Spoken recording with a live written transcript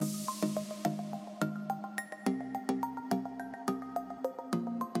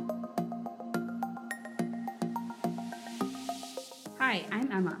Hi,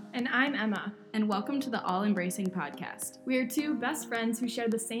 I'm Emma. And I'm Emma. And welcome to the All Embracing Podcast. We are two best friends who share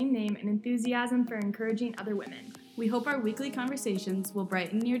the same name and enthusiasm for encouraging other women. We hope our weekly conversations will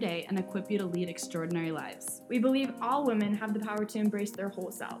brighten your day and equip you to lead extraordinary lives. We believe all women have the power to embrace their whole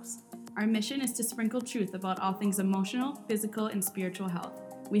selves. Our mission is to sprinkle truth about all things emotional, physical, and spiritual health.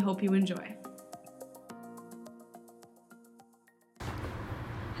 We hope you enjoy.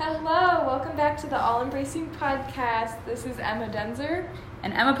 Hello, welcome back to the All Embracing Podcast. This is Emma Denzer.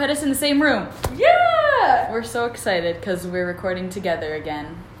 And Emma put us in the same room. Yeah! We're so excited because we're recording together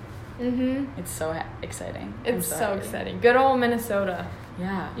again. Mm-hmm. It's so exciting. It's so exciting. Good old Minnesota.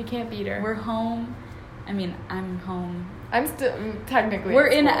 Yeah. You can't beat her. We're home. I mean, I'm home. I'm still technically. We're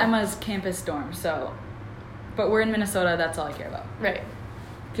in Emma's campus dorm, so. But we're in Minnesota, that's all I care about. Right.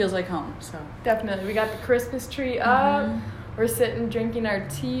 Feels like home, so. Definitely. We got the Christmas tree up. We're sitting drinking our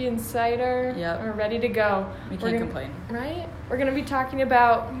tea and cider. Yep. We're ready to go. We can't complain. Right? We're going to be talking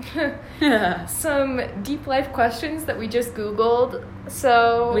about some deep life questions that we just Googled.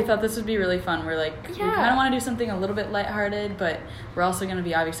 So we thought this would be really fun. We're like, we kind of want to do something a little bit lighthearted, but we're also going to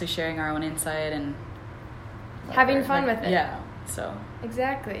be obviously sharing our own insight and having fun with it. Yeah. So.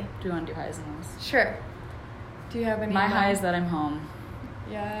 Exactly. Do you want to do highs and lows? Sure. Do you have any? My high is that I'm home.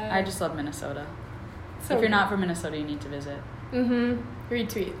 Yeah. I just love Minnesota. So if you're not from Minnesota, you need to visit.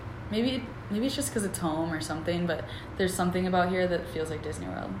 Retweet. Maybe it's just because it's home or something, but there's something about here that feels like Disney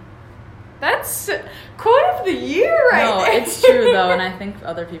World. That's quote of the year No, it's true though, and I think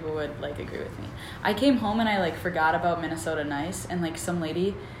other people would agree with me. I came home and I forgot about Minnesota Nice, and some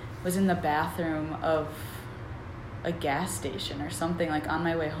lady was in the bathroom of a gas station or something on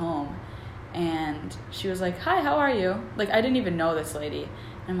my way home, and she was like, "Hi, how are you?" I didn't even know this lady.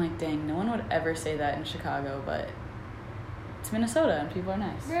 I'm like, dang, no one would ever say that in Chicago, but it's Minnesota and people are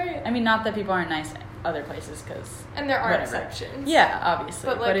nice. Right. I mean, not that people aren't nice other places, because... And there are exceptions. Yeah,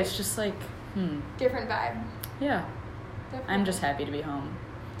 obviously. But it's just different vibe. Yeah. Definitely. I'm just happy to be home.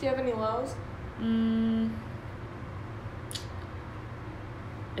 Do you have any lows?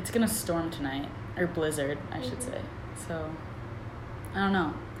 It's going to storm tonight. Or blizzard, I should say. So, I don't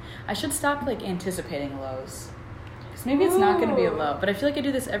know. I should stop, anticipating lows. Maybe it's not going to be a low, but I feel like I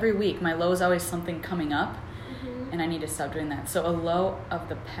do this every week. My low is always something coming up, and I need to stop doing that. So a low of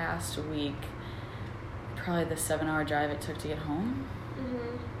the past week, probably the 7-hour drive it took to get home.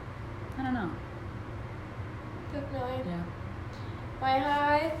 I don't know. Definitely. Yeah. My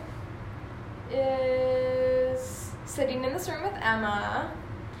high is sitting in this room with Emma,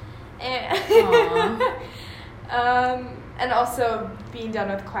 and and also being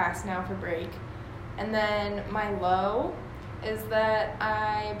done with class now for break. And then my low is that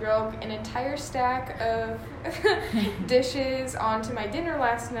I broke an entire stack of dishes onto my dinner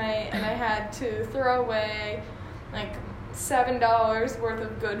last night, and I had to throw away $7 worth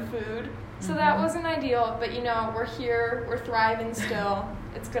of good food. So that wasn't ideal, but we're here, we're thriving still.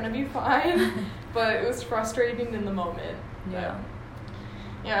 It's gonna be fine, but it was frustrating in the moment. Yeah.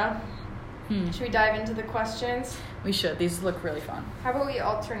 But, yeah. Should we dive into the questions? We should. These look really fun. How about we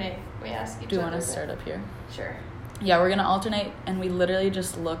alternate? We ask each other. Do you want to start up here? Sure. Yeah, we're going to alternate, and we literally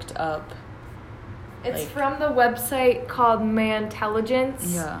just looked up. It's from the website called Mantelligence.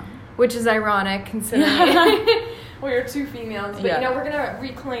 Yeah. Which is ironic considering we're two females. But we're going to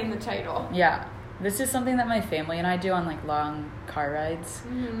reclaim the title. Yeah. This is something that my family and I do on long car rides.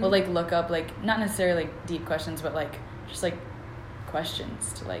 We'll look up not necessarily deep questions, but just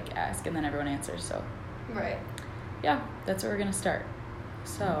questions to ask, and then everyone answers. So right. Yeah, that's where we're gonna start.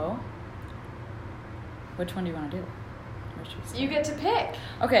 So which one do you want to do? Where should we start? You get to pick.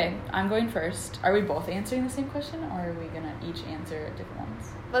 Okay, I'm going first. Are we both answering the same question, or are we gonna each answer different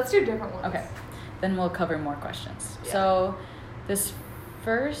ones? Let's do different ones. Okay, then we'll cover more questions. Yeah. So this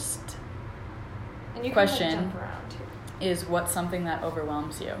first and you question can jump around too. Is what's something that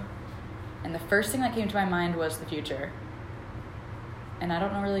overwhelms you? And the first thing that came to my mind was the future. And I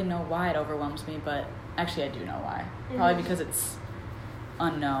don't really know why it overwhelms me, but actually I do know why. Probably because it's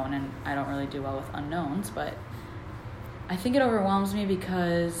unknown, and I don't really do well with unknowns, but I think it overwhelms me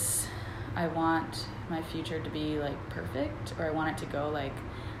because I want my future to be perfect, or I want it to go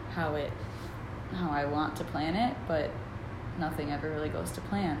how I want to plan it, but nothing ever really goes to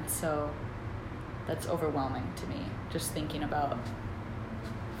plan. So that's overwhelming to me, just thinking about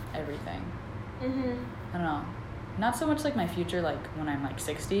everything. I don't know. Not so much my future when I'm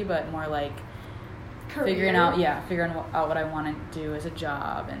 60, but more career. figuring out what I want to do as a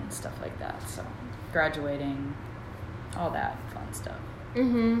job and stuff like that. So graduating, all that fun stuff.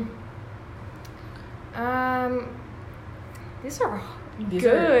 These are These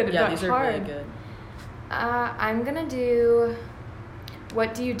good, are, yeah, but these hard. are really good. I'm gonna do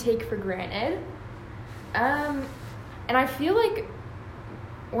what do you take for granted? And I feel like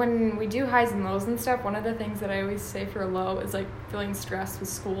when we do highs and lows and stuff, one of the things that I always say for a low is like feeling stressed with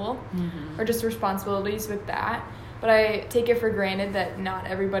school or just responsibilities with that. But I take it for granted that not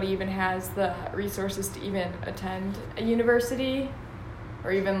everybody even has the resources to even attend a university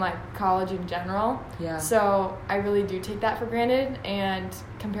or even like college in general. Yeah. So I really do take that for granted and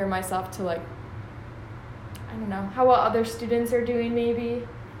compare myself to like, I don't know, how well other students are doing maybe.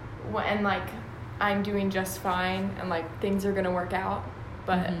 And like I'm doing just fine and like things are going to work out.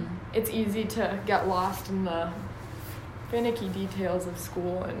 But it's easy to get lost in the finicky details of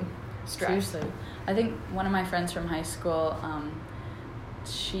school and stress. Seriously. I think one of my friends from high school,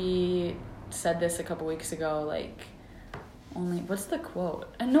 she said this a couple weeks ago, like, what's the quote?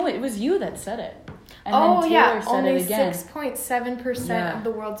 No, it was you that said it. And then Taylor said only it again. 6.7% of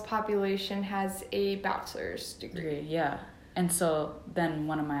the world's population has a bachelor's degree. Yeah. And so then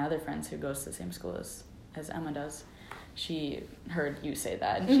one of my other friends who goes to the same school as Emma does, she heard you say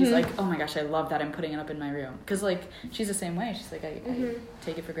that, and she's like, oh my gosh, I love that, I'm putting it up in my room. Because, like, she's the same way. She's like, I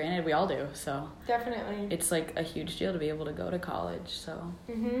take it for granted. We all do. So definitely. It's, like, a huge deal to be able to go to college, so.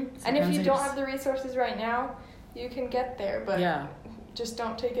 And if you don't have the resources right now, you can get there, but just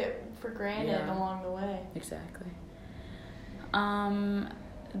don't take it for granted along the way. Exactly.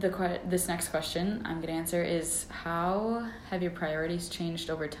 This next question I'm going to answer is, how have your priorities changed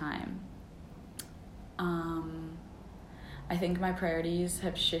over time? I think my priorities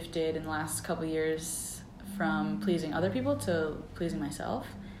have shifted in the last couple years from pleasing other people to pleasing myself.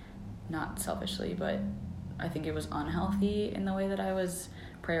 Not selfishly, but I think it was unhealthy in the way that I was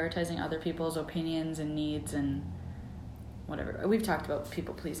prioritizing other people's opinions and needs and whatever. We've talked about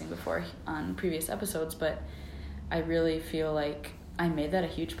people pleasing before on previous episodes, but I really feel like I made that a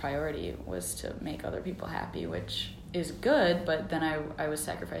huge priority, was to make other people happy, which is good, but then I was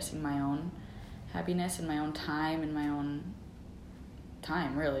sacrificing my own happiness and my own time, and my own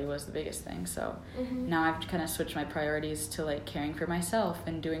time really was the biggest thing. So now I've kind of switched my priorities to like caring for myself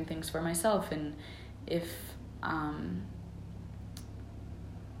and doing things for myself, and if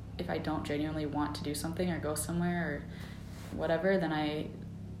I don't genuinely want to do something or go somewhere or whatever, then I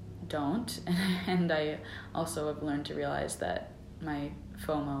don't. And I also have learned to realize that my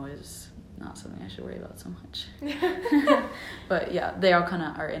FOMO is not something I should worry about so much. But yeah, they all kind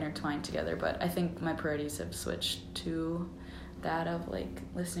of are intertwined together, but I think my priorities have switched to that of like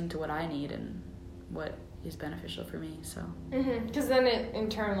listening to what I need and what is beneficial for me. So because then it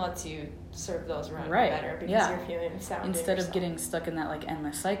in turn lets you serve those around you better, because you're feeling sound instead of getting stuck in that like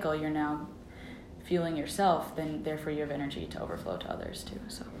endless cycle, you're now fueling yourself, then therefore you have energy to overflow to others too.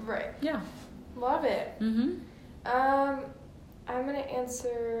 So love it. I'm gonna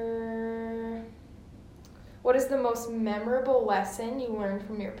answer, what is the most memorable lesson you learned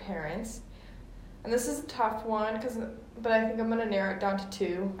from your parents? And this is a tough one, but I think I'm going to narrow it down to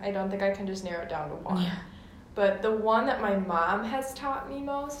two. I don't think I can just narrow it down to one. Yeah. But the one that my mom has taught me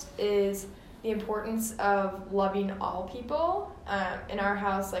most is the importance of loving all people. In our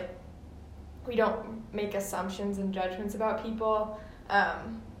house, like, we don't make assumptions and judgments about people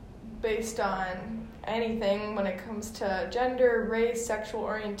based on anything when it comes to gender, race, sexual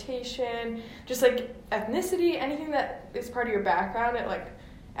orientation, just like ethnicity, anything that is part of your background, it like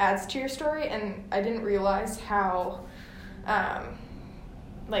adds to your story. And I didn't realize how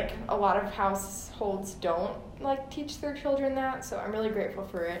like a lot of households don't like teach their children that, so I'm really grateful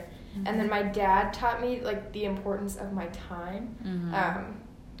for it. And then my dad taught me like the importance of my time,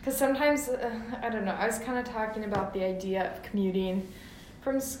 because sometimes I don't know, I was kind of talking about the idea of commuting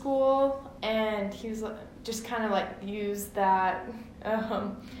from school, and he was just kind of like use that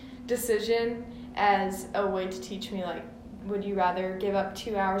decision as a way to teach me, like, would you rather give up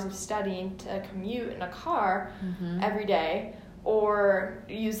 2 hours of studying to commute in a car every day, or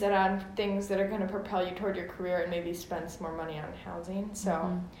use that on things that are going to propel you toward your career and maybe spend some more money on housing?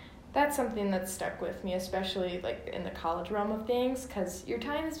 So that's something that's stuck with me, especially like in the college realm of things, because your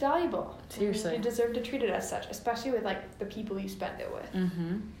time is valuable. Seriously. You deserve to treat it as such, especially with like the people you spend it with.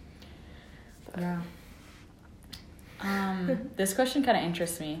 This question kind of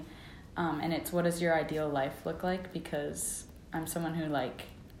interests me, and it's, what does your ideal life look like? Because I'm someone who like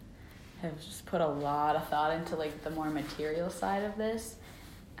has just put a lot of thought into like the more material side of this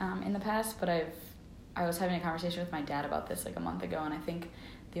in the past, but I was having a conversation with my dad about this like a month ago, and I think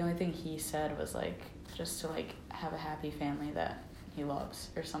the only thing he said was like just to like have a happy family that he loves,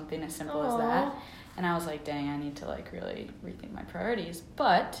 or something as simple as that. And I was like, dang, I need to like really rethink my priorities.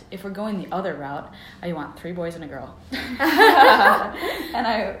 But if we're going the other route, I want 3 boys and a girl. And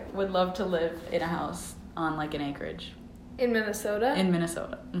I would love to live in a house on like an acreage. In Minnesota? In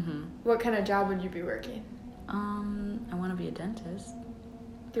Minnesota. Mm-hmm. What kind of job would you be working? I want to be a dentist.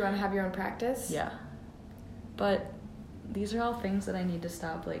 Do you want to have your own practice? Yeah. But these are all things that I need to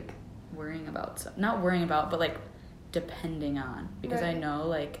stop, like, worrying about. So, not worrying about, but, like, depending on. Because I know,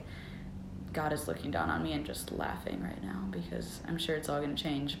 like, God is looking down on me and just laughing right now because I'm sure it's all going to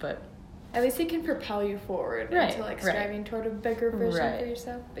change, but... At least it can propel you forward into, like, striving toward a bigger vision for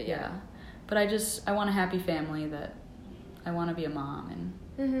yourself. But yeah. But I want a happy family that I want to be a mom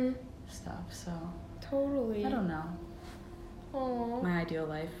and stuff, so... Totally. I don't know. Aww. My ideal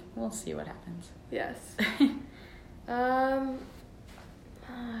life. We'll see what happens. Yes.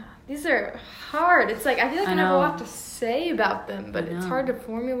 These are hard. It's like, I feel like I have a lot to say about them, but it's hard to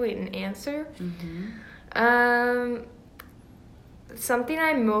formulate an answer. Something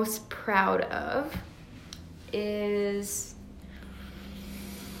I'm most proud of is...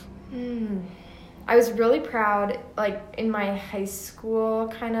 I was really proud, like, in my high school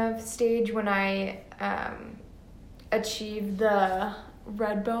kind of stage when I achieved the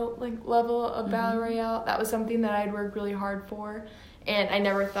red belt, like, level of Battle Royale. That was something that I'd worked really hard for, and I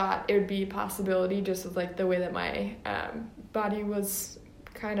never thought it would be a possibility just with, like, the way that my body was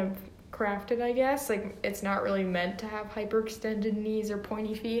kind of crafted, I guess. Like, it's not really meant to have hyperextended knees or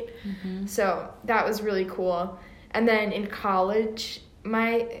pointy feet. So that was really cool. And then in college,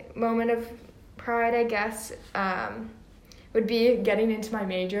 my moment of pride, I guess, would be getting into my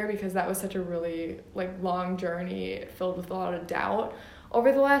major, because that was such a really, like, long journey filled with a lot of doubt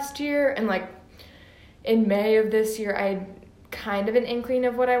over the last year. And, like, in May of this year, I had kind of an inkling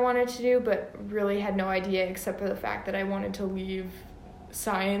of what I wanted to do, but really had no idea except for the fact that I wanted to leave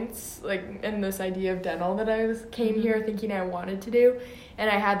science, like, and this idea of dental that I came here thinking I wanted to do. And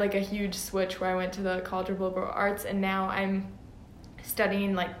I had, like, a huge switch where I went to the College of Liberal Arts, and now I'm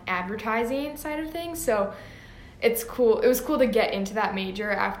studying, like, advertising side of things. So it's cool. It was cool to get into that major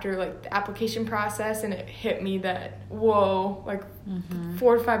after, like, the application process, and it hit me that, whoa, like,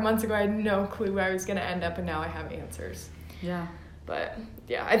 4 to 5 months ago I had no clue where I was going to end up, and now I have answers. Yeah. But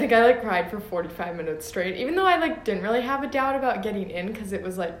yeah, I think I, like, cried for 45 minutes straight, even though I, like, didn't really have a doubt about getting in because it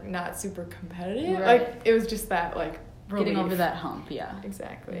was, like, not super competitive. Like, it was just that, like, relief. Getting over that hump. Yeah,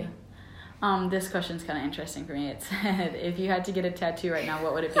 exactly. This question's kind of interesting for me. It said, if you had to get a tattoo right now,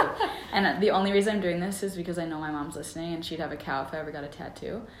 what would it be? And the only reason I'm doing this is because I know my mom's listening, and she'd have a cow if I ever got a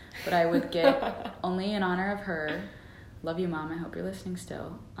tattoo. But I would get, only in honor of her, love you, Mom, I hope you're listening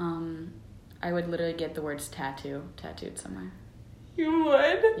still, I would literally get the words tattooed somewhere. You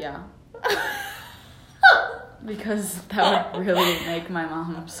would? Yeah. Because that would really make my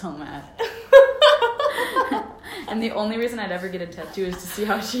mom so mad. And the only reason I'd ever get a tattoo is to see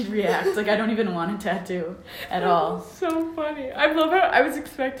how she'd react. Like, I don't even want a tattoo at all. So funny. I love how I was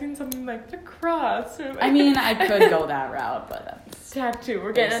expecting something like the cross. Or, like, I mean, I could go that route, but that's... Tattoo.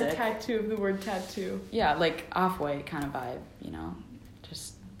 We're getting a tattoo of the word tattoo. Yeah, like, off-white kind of vibe, you know?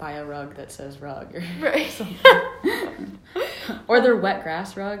 Just buy a rug that says rug or something. Or their wet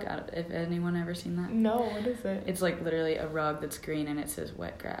grass rug. If anyone ever seen that? No, what is it? It's, like, literally a rug that's green and it says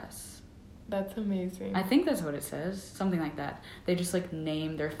wet grass. That's amazing. I think that's what it says. Something like that. They just, like,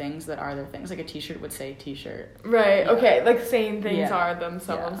 name their things that are their things. Like, a t-shirt would say t-shirt. Right, yeah. Okay. Like, saying things are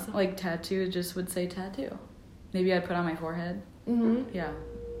themselves. Yeah. Like, tattoo just would say tattoo. Maybe I'd put on my forehead. Yeah.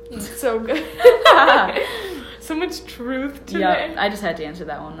 It's so good. So much truth to it. Yeah, I just had to answer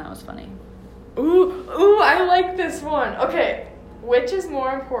that one. That was funny. Ooh, I like this one. Okay. Which is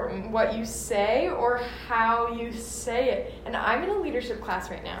more important, what you say or how you say it? And I'm in a leadership class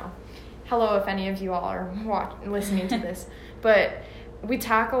right now. Hello, if any of you all are listening to this. But we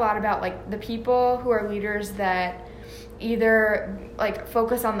talk a lot about, like, the people who are leaders that either, like,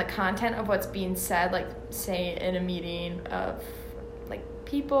 focus on the content of what's being said, like, say in a meeting of, like,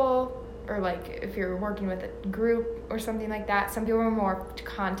 people, or, like, if you're working with a group or something like that. Some people are more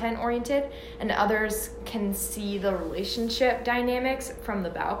content oriented, and others can see the relationship dynamics from the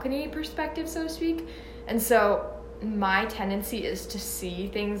balcony perspective, so to speak. And so my tendency is to see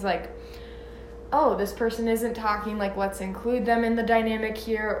things like, oh, this person isn't talking, like, let's include them in the dynamic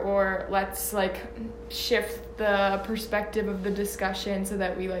here, or let's, like, shift the perspective of the discussion so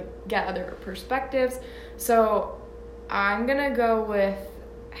that we, like, get other perspectives. So I'm gonna go with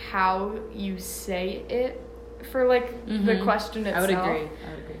how you say it for, like, the question itself. I would agree.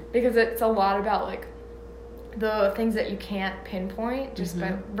 Because it's a lot about, like, the things that you can't pinpoint just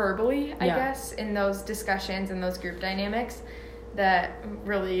by verbally, I guess, in those discussions and those group dynamics that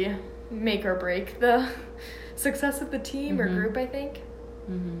really make or break the success of the team or group, I think.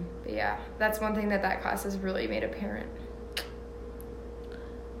 But yeah, that's one thing that class has really made apparent.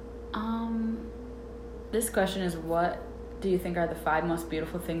 This question is, what do you think are the 5 most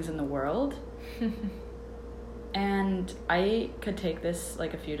beautiful things in the world? And I could take this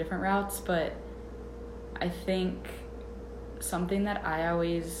like a few different routes, but I think something that I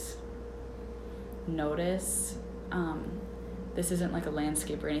always notice, this isn't like a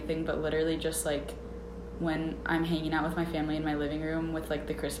landscape or anything, but literally just like when I'm hanging out with my family in my living room with like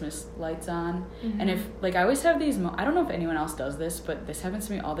the Christmas lights on. And if like I always have these I don't know if anyone else does this, but this happens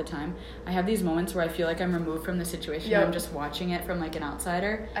to me all the time. I have these moments where I feel like I'm removed from the situation. I'm just watching it from like an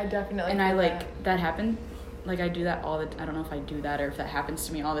outsider. I definitely and I like that happened. Like I do that I don't know if I do that or if that happens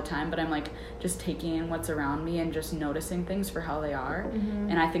to me all the time, but I'm like just taking in what's around me and just noticing things for how they are.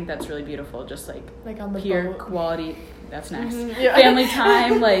 And I think that's really beautiful. Just like on the pure boat. Quality. That's next. Family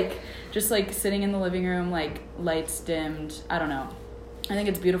time, like just like sitting in the living room, like lights dimmed. I don't know. I think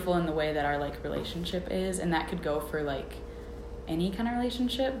it's beautiful in the way that our like relationship is, and that could go for like any kind of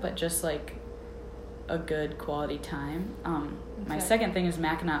relationship, but just like a good quality time. My second thing is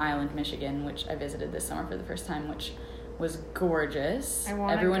Mackinac Island, Michigan, which I visited this summer for the first time, which was gorgeous.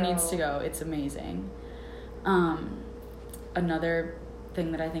 Everyone needs to go. It's amazing. Another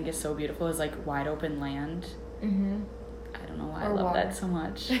thing that I think is so beautiful is like wide open land. I don't know why I love that so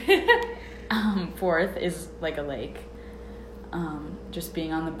much. Fourth is like a lake. Just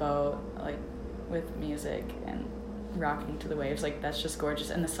being on the boat, like with music and rocking to the waves, like that's just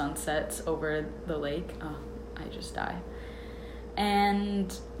gorgeous. And the sunsets over the lake, I just die.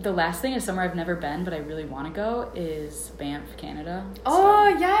 And the last thing is somewhere I've never been, but I really want to go, is Banff, Canada.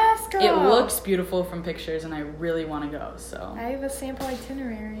 Yes, girl! It looks beautiful from pictures, and I really want to go, so. I have a sample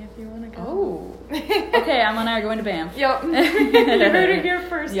itinerary if you want to go. Oh. Okay, Emma and I are going to Banff. Yep. You heard it here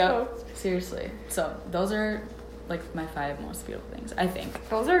first, folks. Seriously. So, those are, like, my 5 most beautiful things, I think.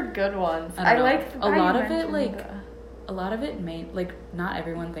 Those are good ones. I like a lot of it, like, a lot of it made, like, not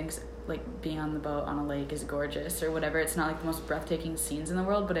everyone thinks like being on the boat on a lake is gorgeous or whatever. It's not like the most breathtaking scenes in the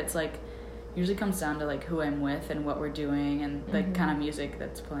world, but it's like usually comes down to like who I'm with and what we're doing and like kind of music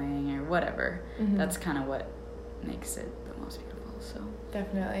that's playing or whatever. That's kind of what makes it the most beautiful. So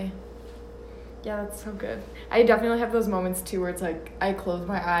definitely. Yeah, that's so good. I definitely have those moments too where it's like I close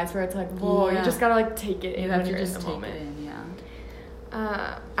my eyes where it's like, whoa, you just gotta like take it in when you're in the moment. It in,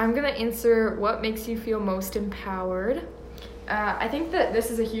 I'm gonna answer what makes you feel most empowered. I think that this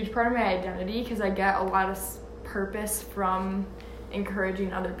is a huge part of my identity because I get a lot of purpose from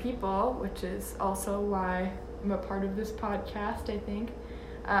encouraging other people, which is also why I'm a part of this podcast, I think.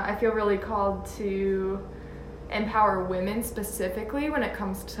 I feel really called to empower women specifically when it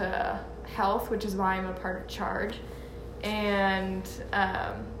comes to health, which is why I'm a part of Charge. And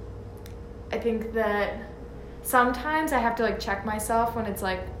I think that sometimes I have to like check myself when it's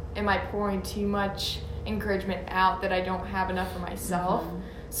like, am I pouring too much encouragement out that I don't have enough for myself?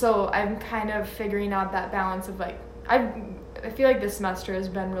 So I'm kind of figuring out that balance of like I feel like this semester has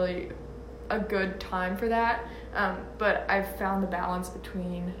been really a good time for that, but I've found the balance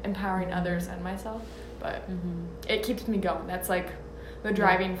between empowering others and myself, but it keeps me going. That's like the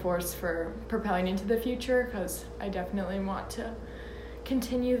driving force for propelling into the future, because I definitely want to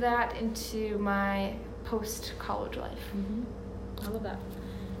continue that into my post-college life. I love that.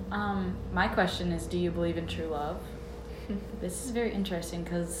 My question is, do you believe in true love? This is very interesting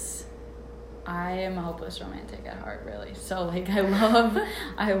because I am a hopeless romantic at heart, really. So, like, I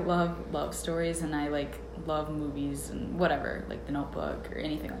love love stories, and I, like, love movies and whatever, like The Notebook or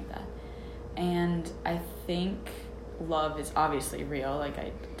anything like that. And I think love is obviously real. Like,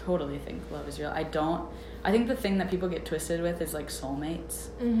 I totally think love is real. I think the thing that people get twisted with is, like, soulmates.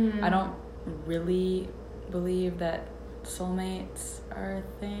 I don't really believe that soulmates are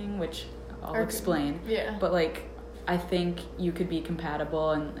a thing, which I'll explain. But like I think you could be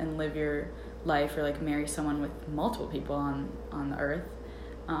compatible and live your life or like marry someone with multiple people on the earth,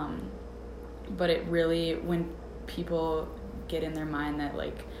 but it really, when people get in their mind that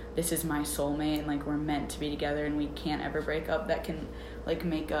like this is my soulmate and like we're meant to be together and we can't ever break up, that can like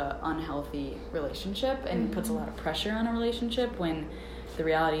make a unhealthy relationship and puts a lot of pressure on a relationship, when the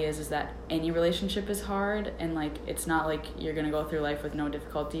reality is that any relationship is hard, and like it's not like you're gonna go through life with no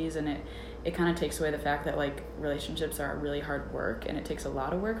difficulties, and it kind of takes away the fact that like relationships are really hard work and it takes a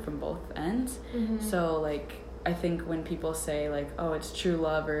lot of work from both ends. So like I think when people say like, oh, it's true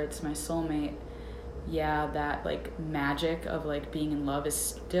love or it's my soulmate, yeah, that like magic of like being in love is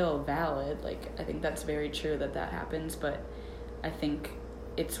still valid. Like I think that's very true that happens, but I think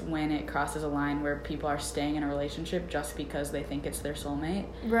it's when it crosses a line where people are staying in a relationship just because they think it's their soulmate.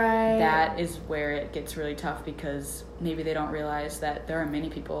 Right. That is where it gets really tough, because maybe they don't realize that there are many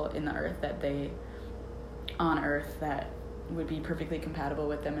people on earth that would be perfectly compatible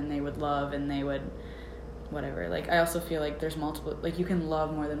with them and they would love and they would whatever. Like, I also feel like there's multiple, like, you can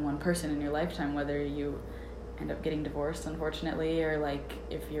love more than one person in your lifetime, whether you end up getting divorced, unfortunately, or, like,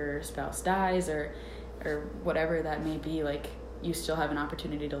 if your spouse dies, or whatever that may be, like, you still have an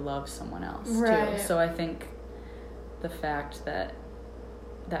opportunity to love someone else, right. too. So I think the fact that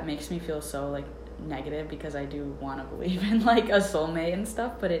makes me feel so, like, negative, because I do want to believe in, like, a soulmate and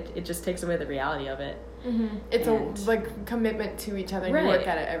stuff, but it just takes away the reality of it. Mm-hmm. It's a, like, commitment to each other, and right. you work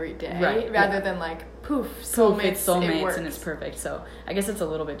at it every day, right. rather than, like, poof, soulmates, it's soulmates, it and it's perfect. So I guess it's a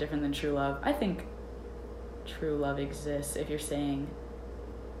little bit different than true love. I think true love exists if you're saying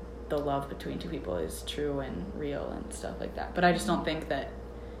the love between two people is true and real and stuff like that. But I just don't think that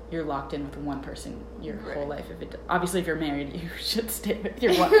you're locked in with one person your right. whole life. Obviously, if you're married, you should stay with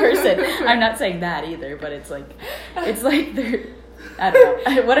your one person. I'm not saying that either, but it's like they're, I don't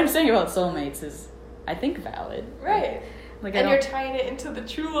know. What I'm saying about soulmates is, I think, valid. Right. Like, and you're tying it into the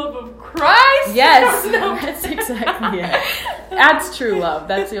true love of Christ? Yes, that's exactly it. That's true love.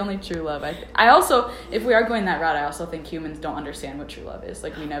 That's the only true love. I also, if we are going that route, I also think humans don't understand what true love is.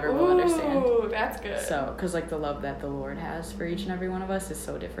 Like, we never will understand. Ooh, that's good. So, because, like, the love that the Lord has for each and every one of us is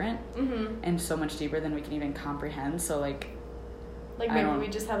so different, mm-hmm. and so much deeper than we can even comprehend. So, like maybe we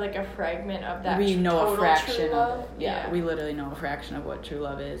just have, like, a fragment of that. We know total a fraction true love. of it. Yeah, we literally know a fraction of what true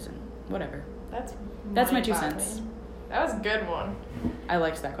love is, and whatever. That's my 2 cents. That was a good one. I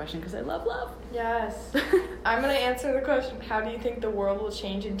liked that question because I love love. Yes. I'm going to answer the question, how do you think the world will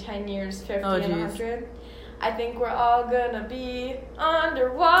change in 10 years, 50, and 100? I think we're all going to be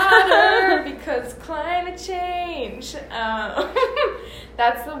underwater because climate change.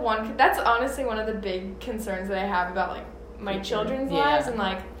 That's honestly one of the big concerns that I have about, like, my children's lives. And,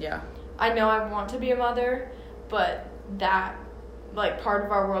 like, I know I want to be a mother, but that, like, part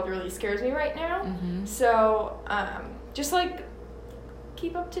of our world really scares me right now. Mm-hmm. So, just, like,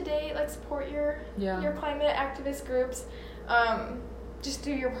 keep up to date, like, support your climate activist groups. Just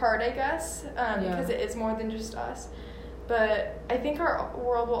do your part, I guess, because it is more than just us. But I think our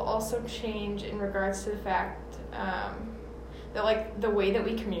world will also change in regards to the fact that, like, the way that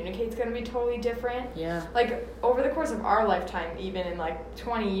we communicate is going to be totally different. Yeah. Like, over the course of our lifetime, even in, like,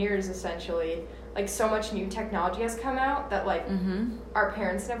 20 years, essentially, like, so much new technology has come out that, like, mm-hmm. our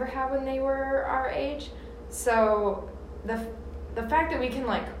parents never had when they were our age. So the fact that we can,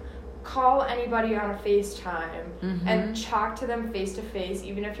 like, call anybody on a FaceTime mm-hmm. and talk to them face to face,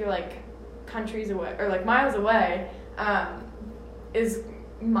 even if you're, like, countries away or, like, miles away, is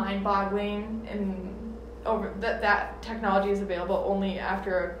mind-boggling. And that technology is available only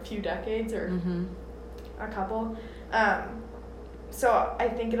after a few decades or mm-hmm. a couple. So I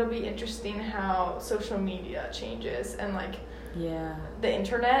think it'll be interesting how social media changes and, like, the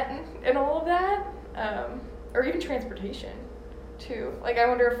internet and all of that, or even transportation too. Like, I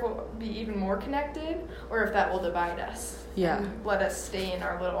wonder if we'll be even more connected or if that will divide us. And let us stay in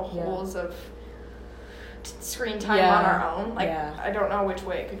our little holes of screen time on our own. Like, I don't know which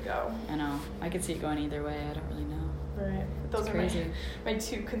way it could go. I know. I could see it going either way. I don't really know. Right. Those are my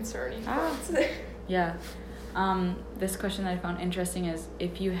 2 concerning points. Yeah. This question that I found interesting is,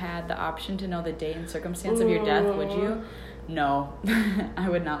 if you had the option to know the date and circumstance of your death, would you? No. I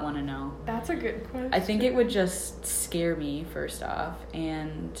would not want to know. That's a good question. I think it would just scare me, first off,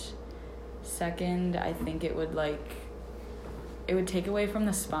 and second, I think it would take away from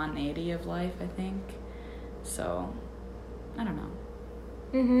the spontaneity of life, I think. So, I don't know.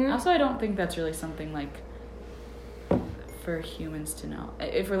 Mm-hmm. Also, I don't think that's really something, like, for humans to know.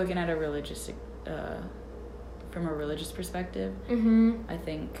 If we're looking at a religious from a religious perspective, mm-hmm. I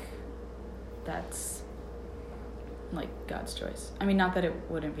think that's, like, God's choice. I mean, not that it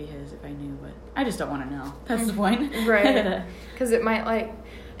wouldn't be his if I knew, but I just don't want to know. That's the point. Right. Because it might, like,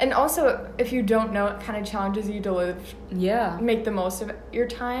 and also, if you don't know, it kind of challenges you to live. Yeah. Make the most of your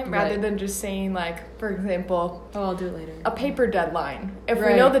time, rather than just saying, like, for example, I'll do it later. A paper deadline. If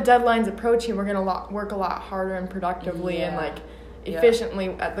we know the deadline's approaching, we're going to work a lot harder and productively and, like, efficiently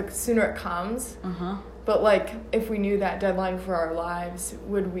the sooner it comes. Uh-huh. But, like, if we knew that deadline for our lives,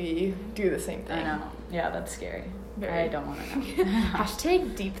 would we do the same thing? I know. Yeah, that's scary. I don't want to know.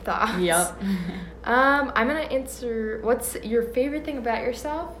 Hashtag deep thoughts. Yep. I'm going to answer, what's your favorite thing about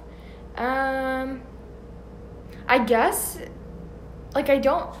yourself? I guess, like, I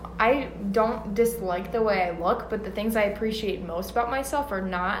don't dislike the way I look, but the things I appreciate most about myself are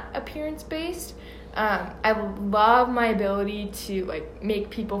not appearance-based. I love my ability to, like,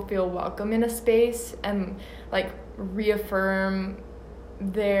 make people feel welcome in a space and, like, reaffirm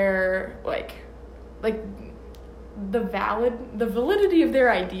their, like the validity of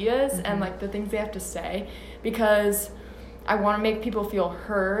their ideas, mm-hmm. and, like, the things they have to say, because I want to make people feel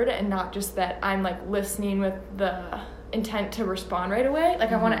heard and not just that I'm like listening with the intent to respond right away.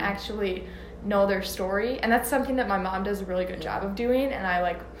 Like I want to actually know their story, and that's something that my mom does a really good job of doing, and I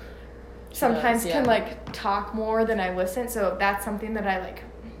like sometimes can like talk more than I listen, so that's something that I like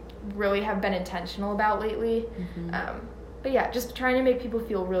really have been intentional about lately. But yeah, just trying to make people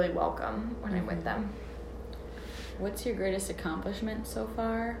feel really welcome when I'm with them. What's your greatest accomplishment so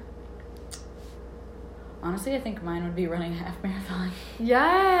far? Honestly, I think mine would be running a half marathon.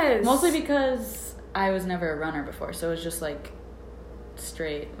 Yes. Mostly because I was never a runner before, so it was just like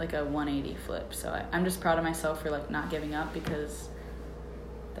straight, like a 180 flip. So I'm just proud of myself for like not giving up, because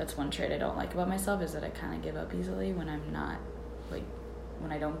that's one trait I don't like about myself, is that I kind of give up easily when I'm not, like,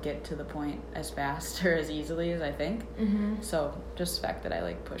 when I don't get to the point as fast or as easily as I think. So just the fact that I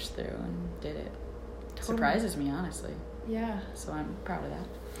like pushed through and did it surprises me, honestly. Yeah. So I'm proud of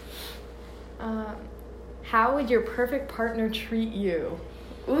that. How would your perfect partner treat you?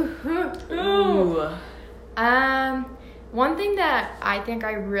 Ooh. One thing that I think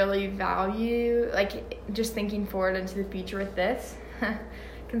I really value, like just thinking forward into the future with this,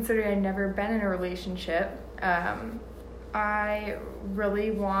 considering I've never been in a relationship, I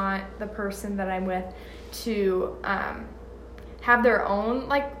really want the person that I'm with to have their own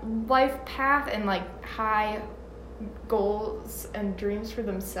like life path and like high goals and dreams for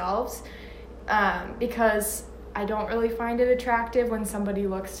themselves, because I don't really find it attractive when somebody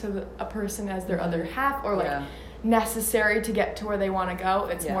looks to a person as their other half or like necessary to get to where they want to go.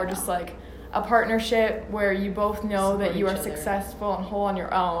 It's more just like a partnership where you both know that you are successful and whole on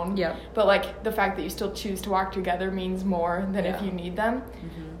your own. But like the fact that you still choose to walk together means more than if you need them.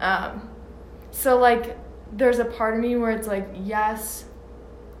 So like there's a part of me where it's like, yes,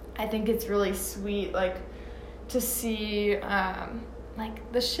 I think it's really sweet like to see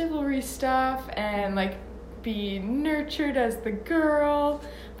like the chivalry stuff and like be nurtured as the girl,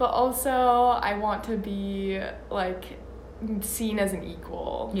 but also I want to be like seen as an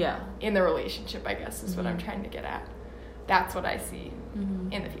equal in the relationship, I guess is what I'm trying to get at. That's what I see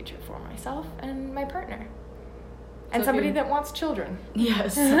in the future for myself and my partner. And so somebody that wants children.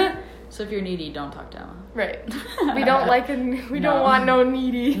 Yes. So if you're needy, don't talk to Emma. Right. We don't like we don't want no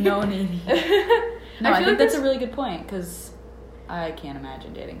needy. No needy. No, I think that's a really good point, because I can't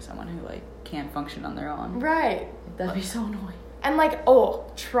imagine dating someone who like can't function on their own. Right. That'd be so annoying. And like,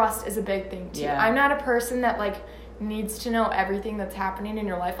 trust is a big thing too. I'm not a person that like needs to know everything that's happening in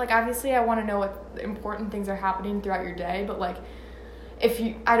your life. Like obviously I want to know what important things are happening throughout your day, but like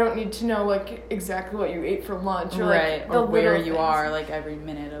I don't need to know like exactly what you ate for lunch or like or where you are like every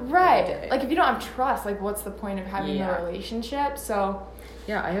minute of the day. Like if you don't have trust, like what's the point of having a relationship? So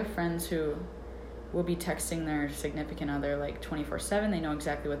I have friends who will be texting their significant other like 24/7. They know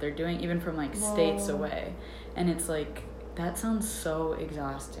exactly what they're doing, even from like states away, and it's like that sounds so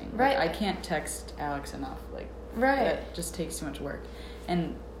exhausting. Like, I can't text Alex enough. Like that just takes too much work,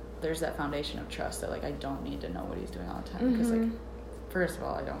 and there's that foundation of trust that like I don't need to know what he's doing all the time, because like first of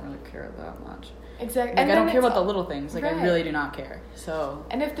all I don't really care that much. Exactly. Like, I don't care about the little things. Like, I really do not care. So.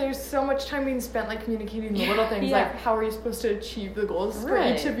 And if there's so much time being spent, like, communicating the little things, like, how are you supposed to achieve the goals for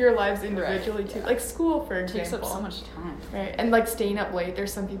each of your lives individually, too? Like, school, for example. It takes up so much time. Right. And, like, staying up late.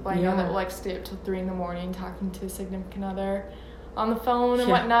 There's some people I know that will, like, stay up till 3 a.m. talking to a significant other on the phone and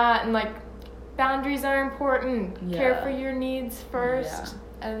whatnot. And, like, boundaries are important. Care for your needs first.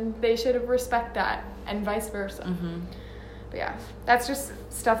 And they should respect that, and vice versa. But, yeah, that's just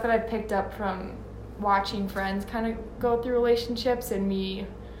stuff that I've picked up from watching friends kind of go through relationships and me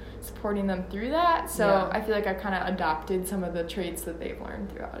supporting them through that. So I feel like I've kind of adopted some of the traits that they've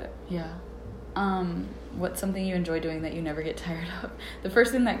learned throughout it. What's something you enjoy doing that you never get tired of? The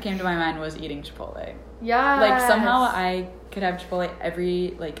first thing that came to my mind was eating Chipotle. Like somehow I could have Chipotle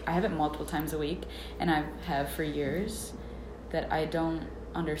I have it multiple times a week, and I have for years, that I don't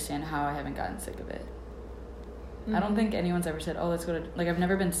understand how I haven't gotten sick of it. I don't think anyone's ever said, let's go to... Like, I've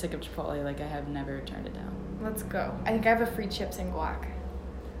never been sick of Chipotle. Like, I have never turned it down. Let's go. I think I have a free chips and guac.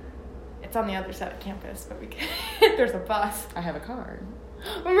 It's on the other side of campus, but we can... There's a bus. I have a card.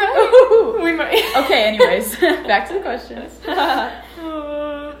 Right? We might... Okay, anyways. Back to the questions.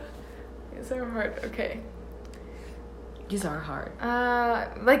 These are hard. Okay. These are hard.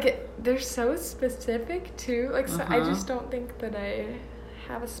 They're so specific, too. Like, so I just don't think that I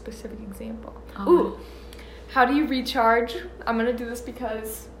have a specific example. Ooh. How do you recharge? I'm going to do this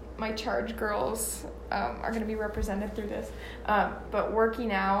because my charge girls are going to be represented through this. But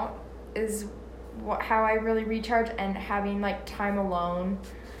working out is how I really recharge, and having, like, time alone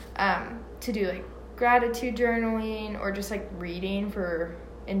to do, like, gratitude journaling or just, like, reading for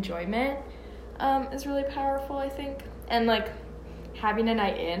enjoyment is really powerful, I think. and, like, having a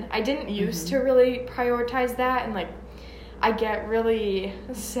night in. I didn't used to really prioritize that, and, like, I get really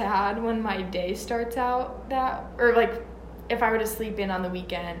sad when my day starts out or, like, if I were to sleep in on the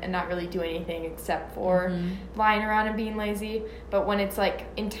weekend and not really do anything except for lying around and being lazy. But when it's, like,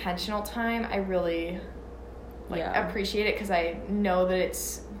 intentional time, I really, like, appreciate it because I know that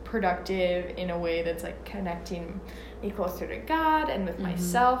it's productive in a way that's, like, connecting me closer to God and with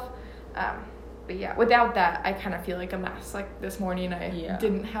myself. But, yeah, without that, I kind of feel like a mess. Like, this morning I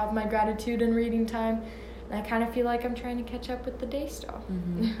didn't have my gratitude and reading time, and I kind of feel like I'm trying to catch up with the day still.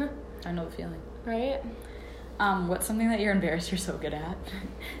 I know the feeling. Right? What's something that you're embarrassed you're so good at?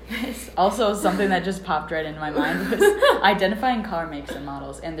 It's also something that just popped right into my mind was identifying car makes and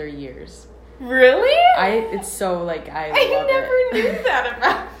models and their years. Really? It's so, like, I love it. I never knew that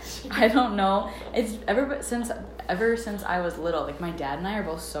about you. I don't know. It's ever since I was little. Like, my dad and I are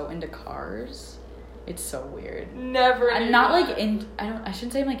both so into cars. It's so weird. Never. I'm not like I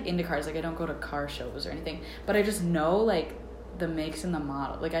shouldn't say I'm like into cars. Like, I don't go to car shows or anything. But I just know, like, the makes and the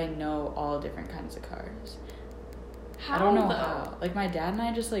model. Like, I know all different kinds of cars. How, I don't know though? how. Like, my dad and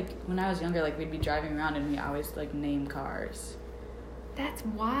I just, like, when I was younger, like, we'd be driving around and we always, like, name cars. That's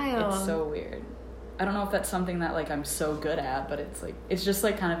wild. It's so weird. I don't know if that's something that, like, I'm so good at, but it's, like, it's just,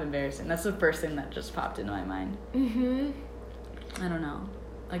 like, kind of embarrassing. That's the first thing that just popped into my mind. I don't know.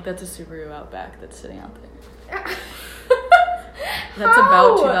 Like, that's a Subaru Outback that's sitting out there. That's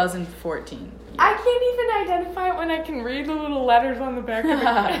about 2014. Yeah. I can't even identify it when I can read the little letters on the back of it.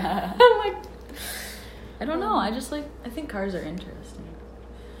 I'm like... I don't know. I think cars are interesting.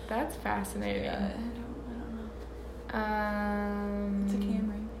 That's fascinating. Yeah, I don't know. It's a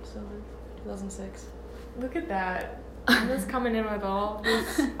Camry, silver, 2006. Look at that. I'm just coming in with all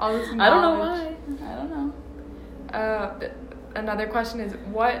this knowledge. I don't know why. I don't know. Another question is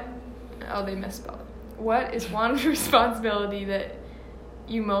they misspelled it. What is one responsibility that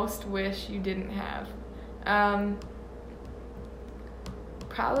you most wish you didn't have?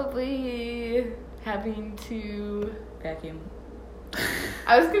 Probably having to vacuum.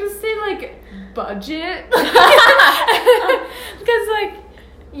 I was gonna say, like, budget. Because, like,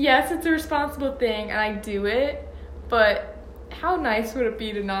 yes, it's a responsible thing and I do it, but how nice would it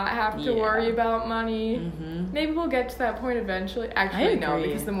be to not have to worry about money? Maybe we'll get to that point eventually. Actually, no,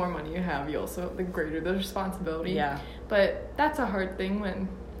 because the more money you have, the greater the responsibility. Yeah. But that's a hard thing when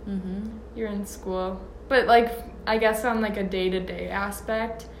you're in school. But, like, I guess on, like, a day-to-day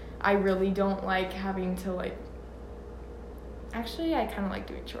aspect, I really don't like having to, like... Actually, I kind of like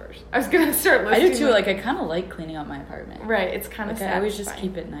doing chores. I was going to start listing... I do, too. Like, I kind of like cleaning up my apartment. Right, it's kind of satisfying. I always just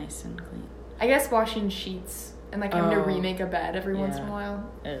keep it nice and clean. I guess washing sheets and, like, having to remake a bed every once in a while,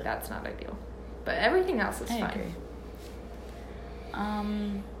 that's not ideal. But everything else is fine. I agree.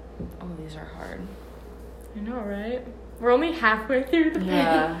 These are hard. I know, right? We're only halfway through the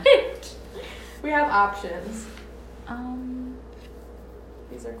page. We have options.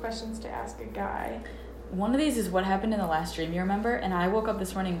 These are questions to ask a guy. One of these is what happened in the last dream you remember, and I woke up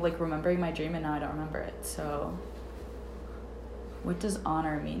this morning, like, remembering my dream, and now I don't remember it. So, what does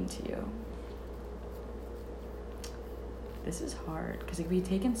honor mean to you? This is hard, because it can be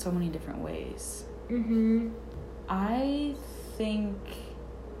taken so many different ways. I think,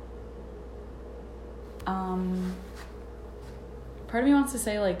 part of me wants to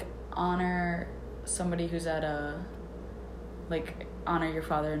say, like, honor somebody who's at like, honor your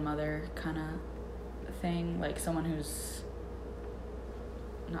father and mother kind of thing, like someone who's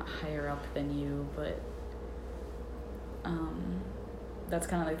not higher up than you, but that's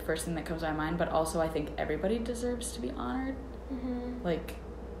kind of like the first thing that comes to my mind. But also I think everybody deserves to be honored, like,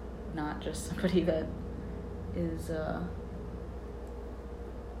 not just somebody that is a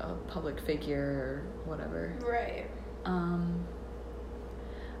public figure or whatever. Right.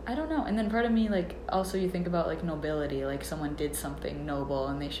 I don't know. And then part of me, like, also you think about, like, nobility, like someone did something noble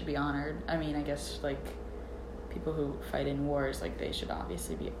and they should be honored. I mean, I guess, like, people who fight in wars, like, they should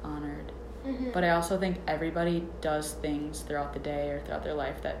obviously be honored. But I also think everybody does things throughout the day or throughout their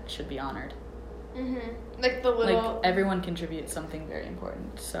life that should be honored. Like the little... Like, everyone contributes something very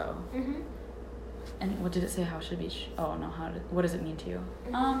important, so... And what did it say? How should it be? What does it mean to you?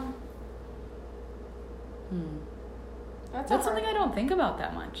 That's something I don't think about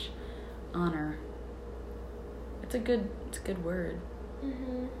that much. Honor. It's a good word.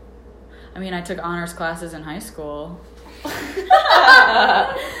 I mean, I took honors classes in high school.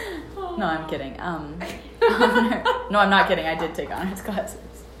 No, I'm kidding. Honor. No, I'm not kidding. I did take honors classes.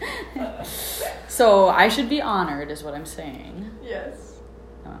 So I should be honored, is what I'm saying. Yes.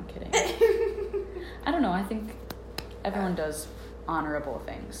 No, I'm kidding. I don't know. I think everyone does honorable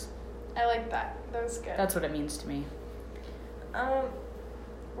things. I like that. That was good. That's what it means to me.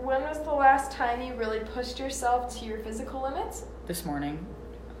 When was the last time you really pushed yourself to your physical limits? This morning.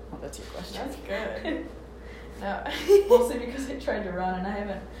 Oh, that's your question. That's good. No. Mostly because I tried to run and I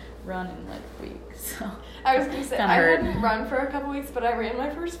haven't run in like weeks. So I was gonna say kinda I hurt. hadn't run for a couple weeks, but I ran my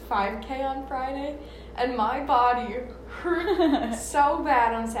first 5K on Friday, and my body hurt so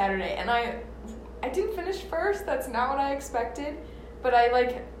bad on Saturday. And I didn't finish first. That's not what I expected. But I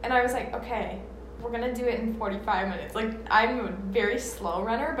was like, okay, we're gonna do it in 45 minutes. Like, I'm a very slow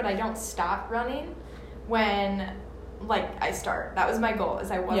runner, but I don't stop running when I start. That was my goal. Is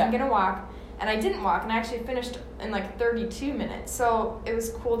I wasn't gonna walk. And I didn't walk, and I actually finished in 32 minutes. So it was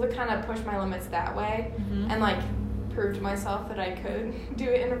cool to kind of push my limits that way, and prove to myself that I could do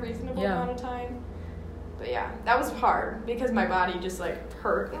it in a reasonable amount of time. But yeah, that was hard because my body just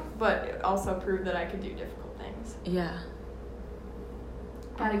hurt, but it also proved that I could do difficult things. Yeah.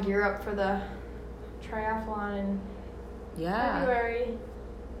 Gotta gear up for the triathlon in February.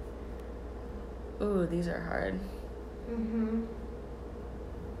 Ooh, these are hard. Mhm.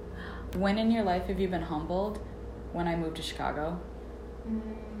 When in your life have you been humbled? When I moved to Chicago.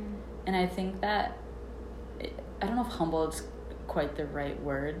 And I think that, I don't know if humbled is quite the right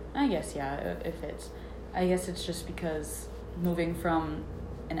word. I guess, yeah, it fits. I guess it's just because moving from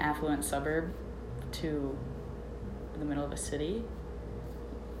an affluent suburb to the middle of a city,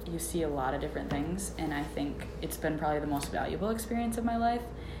 you see a lot of different things, and I think it's been probably the most valuable experience of my life,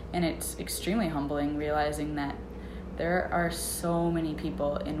 and it's extremely humbling realizing that there are so many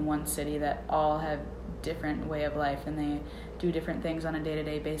people in one city that all have different way of life, and they do different things on a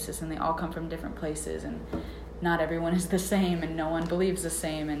day-to-day basis, and they all come from different places, and not everyone is the same, and no one believes the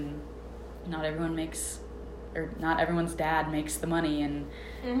same, and not everyone's dad makes the money, and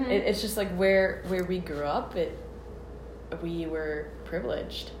it's just where we grew up, we were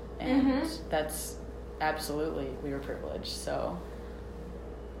privileged, and that's absolutely, we were privileged. So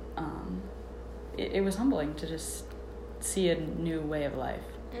it was humbling to just see a new way of life.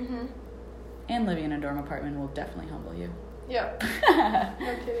 And living in a dorm apartment will definitely humble you. Yep.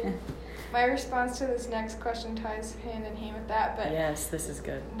 No kidding. My response to this next question ties hand in hand with that, but yes, this is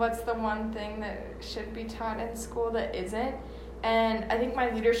good. What's the one thing that should be taught in school that isn't? And I think my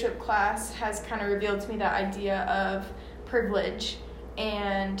leadership class has kind of revealed to me that idea of privilege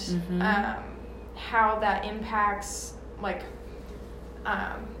and how that impacts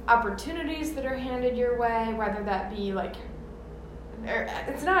opportunities that are handed your way, whether that be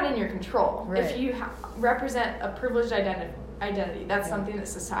it's not in your control. Right. If you represent a privileged identity, that's something that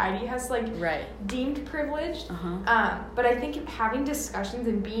society has deemed privileged. But I think having discussions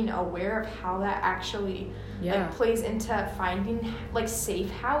and being aware of how that actually plays into finding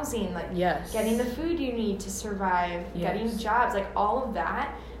safe housing, getting the food you need to survive, getting jobs, all of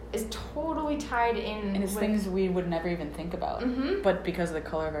that is totally tied in. And it's things we would never even think about. But because of the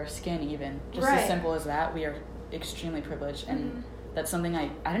color of our skin, even just as simple as that, we are extremely privileged, and that's something I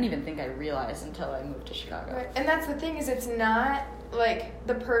didn't even think I realized until I moved to Chicago. Right. And that's the thing, is it's not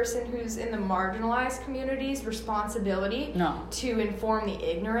the person who's in the marginalized community's responsibility to inform the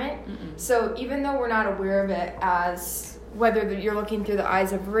ignorant. So even though we're not aware of it as whether you're looking through the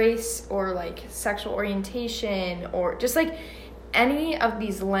eyes of race or sexual orientation or just any of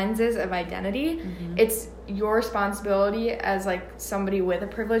these lenses of identity, it's your responsibility as somebody with a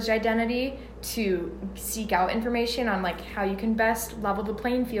privileged identity to seek out information on how you can best level the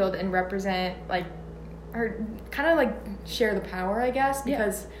playing field and represent or kind of share the power, I guess,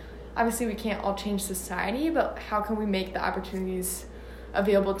 because obviously we can't all change society, but how can we make the opportunities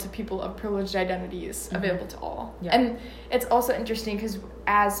available to people of privileged identities available to all? And it's also interesting because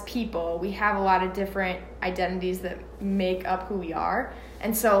as people, we have a lot of different identities that make up who we are.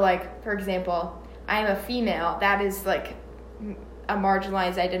 And so for example, I'm a female. That is a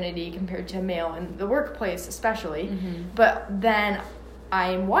marginalized identity compared to a male in the workplace especially. But then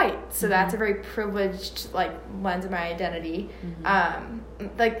I'm white, so that's a very privileged lens of my identity.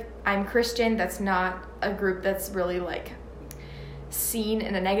 I'm Christian. That's not a group that's really seen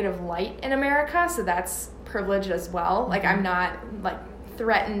in a negative light in America, so that's privilege as well. I'm not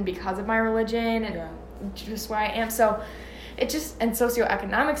threatened because of my religion and just where I am. So it just, and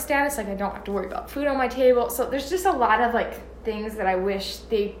socioeconomic status, I don't have to worry about food on my table. So there's just a lot of things that I wish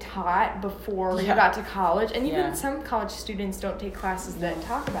they taught before you got to college, and even some college students don't take classes that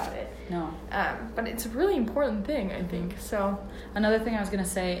talk about it. But it's a really important thing, I think. So another thing I was gonna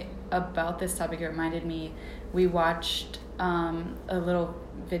say about this topic, it reminded me, we watched a little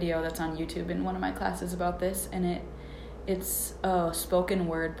video that's on YouTube in one of my classes about this, and it's spoken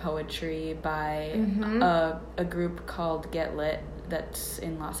word poetry by a group called Get Lit that's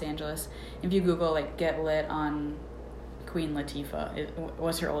in Los Angeles. If you Google Get Lit on Queen Latifah. It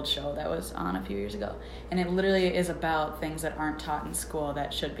was her old show that was on a few years ago. And it literally is about things that aren't taught in school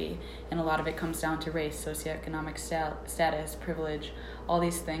that should be. And a lot of it comes down to race, socioeconomic status, privilege, all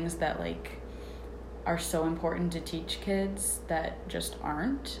these things that, like, are so important to teach kids that just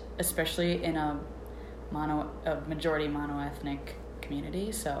aren't, especially in a majority monoethnic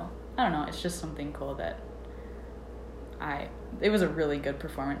community. So, I don't know, it's just something cool that it was a really good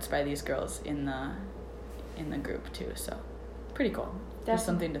performance by these girls in the group too, so pretty cool. Just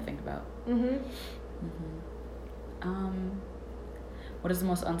something to think about. What is the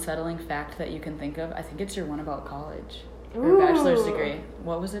most unsettling fact that you can think of? I think it's your one about college. Your bachelor's degree.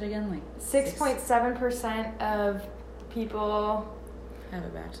 What was it again? Like 6.7% of people have a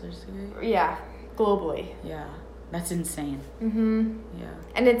bachelor's degree? Yeah, globally. Yeah. That's insane. Yeah.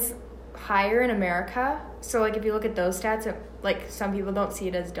 And it's higher in America. So, like, if you look at those stats, like, some people don't see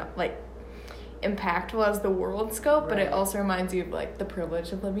it as, like, impactful as the world scope, but it also reminds you of, like, the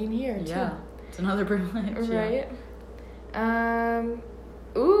privilege of living here, too. Yeah. It's another privilege. Right. Yeah.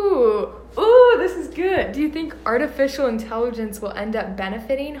 Ooh, this is good. Do you think artificial intelligence will end up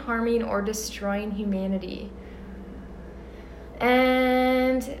benefiting, harming, or destroying humanity?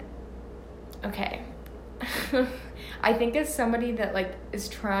 And, okay. I think as somebody that, like, is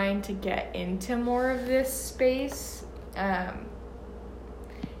trying to get into more of this space,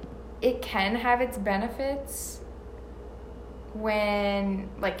 it can have its benefits when,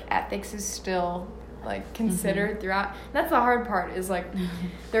 like, ethics is still, like, considered throughout. That's the hard part, is, like,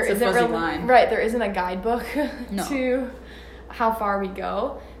 there isn't really line. Right, there isn't a guidebook to how far we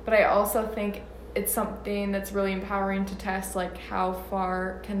go. But I also think it's something that's really empowering to test, like, how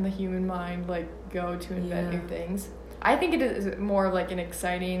far can the human mind, like, go to invent new things. I think it is more of, like, an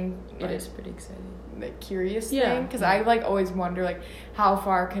exciting, it is pretty exciting, like, curious thing, because I, like, always wonder, like, how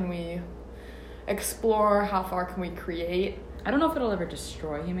far can we explore, how far can we create. I don't know if it'll ever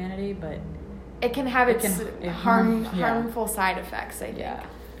destroy humanity, but it can have harmful side effects, I think. Yeah,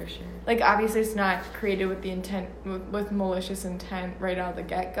 for sure. Like, obviously it's not created with the intent, with malicious intent right out of the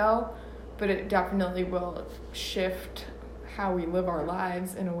get-go, but it definitely will shift how we live our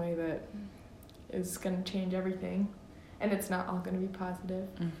lives in a way that is going to change everything. And it's not all going to be positive.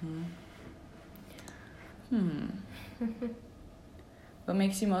 What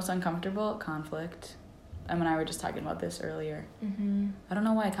makes you most uncomfortable? Conflict. Em and I were just talking about this earlier. I don't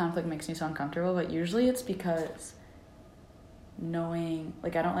know why conflict makes me so uncomfortable, but usually it's because knowing,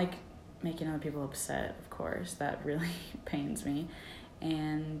 like, I don't like making other people upset, of course. That really pains me.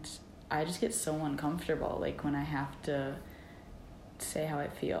 And I just get so uncomfortable, like, when I have to say how I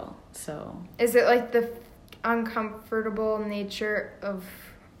feel. So is it, like, the uncomfortable nature of,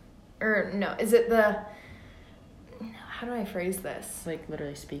 or no, is it the, how do I phrase this? Like,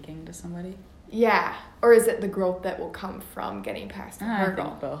 literally speaking to somebody? Yeah. Or is it the growth that will come from getting past the hurdle? I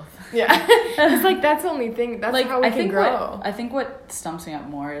think both. Yeah. It's like, that's the only thing, that's, like, how we can grow. I think what stumps me up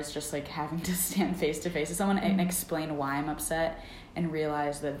more is just, like, having to stand face to face with someone and explain why I'm upset and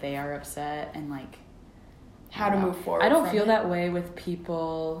realize that they are upset and, like, how to move forward. I don't feel that way with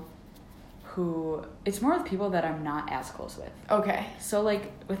people who, it's more with people that I'm not as close with. Okay. So,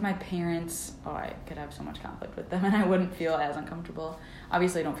 like, with my parents, I could have so much conflict with them and I wouldn't feel as uncomfortable.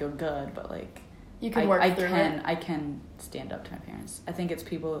 Obviously, I don't feel good, but, like, you can work through it. I can stand up to my parents. I think it's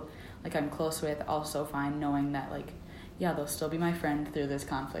people, like, I'm close with also fine knowing that, like, yeah, they'll still be my friend through this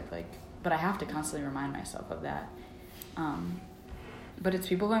conflict, like, but I have to constantly remind myself of that. But it's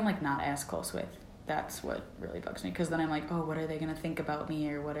people who I'm, like, not as close with. That's what really bugs me, because then I'm like, oh, what are they going to think about me,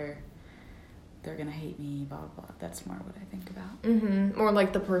 or they're going to hate me, blah, blah, blah. That's more what I think about. More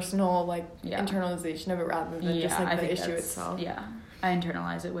like the personal, like, internalization of it rather than just, like, the issue itself. Yeah. I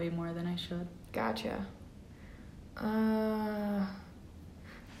internalize it way more than I should. Gotcha.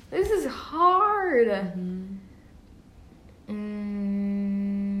 This is hard. At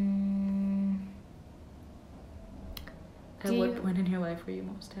what point in your life were you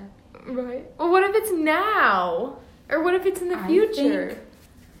most happy? Right. Well, what if it's now? Or what if it's in the future?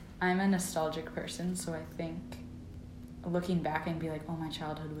 I'm a nostalgic person, so I think looking back and be like, oh, my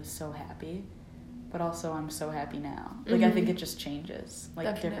childhood was so happy. But also, I'm so happy now. Like, I think it just changes.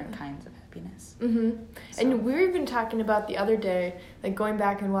 Like, different kinds of happiness. So. And we were even talking about the other day, like, going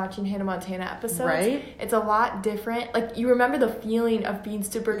back and watching Hannah Montana episodes. Right? It's a lot different. Like, you remember the feeling of being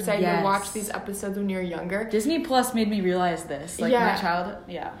super excited to watch these episodes when you were younger. Disney Plus made me realize this. Like, my childhood,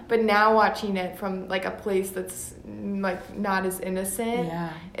 But now watching it from, like, a place that's, like, not as innocent.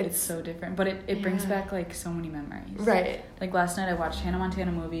 Yeah, it's so different. But it brings back, like, so many memories. Right. Like, last night I watched Hannah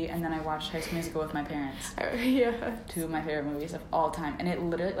Montana movie, and then I watched High School Musical with my My Parents. Yeah. 2 of my favorite movies of all time. And it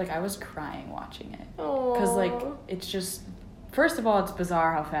literally, like, I was crying watching it. Oh. Because, like, it's just, first of all, it's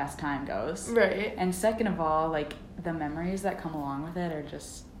bizarre how fast time goes. Right. And second of all, like, the memories that come along with it are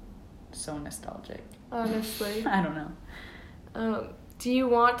just so nostalgic. Honestly. I don't know. Do you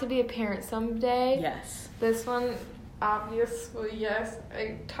want to be a parent someday? Yes. This one, obviously, yes.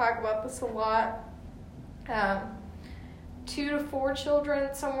 I talk about this a lot. 2 to 4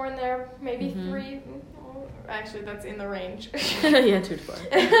 children, somewhere in there, maybe 3. Actually, that's in the range. Yeah, 2 to 4.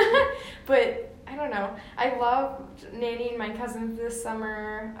 But I don't know. I loved nannying my cousins this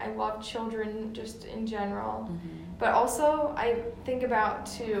summer. I love children just in general. Mm-hmm. But also, I think about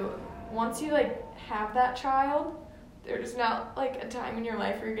too, once you like have that child, there's not like a time in your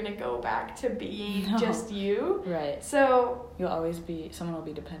life where you're gonna go back to being just you. Right. So you'll always be, someone will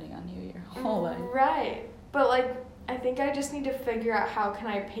be depending on you your whole life. Right. But like, I think I just need to figure out how can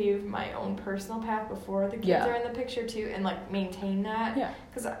I pave my own personal path before the kids are in the picture too, and like maintain that. Yeah.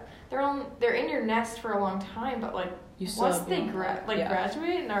 Because they're in your nest for a long time, but like once they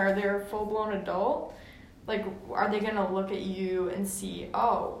graduate and are they're a full blown adult, like are they gonna look at you and see,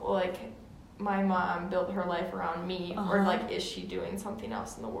 oh, like my mom built her life around me, or like is she doing something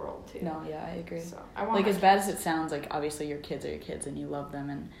else in the world too? No, yeah, I agree. So I want like as bad as it sounds, like obviously your kids are your kids and you love them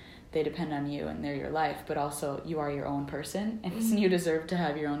and they depend on you and they're your life, but also you are your own person and you deserve to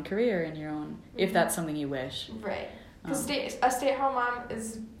have your own career and your own, if that's something you wish. Right. Because a stay-at-home mom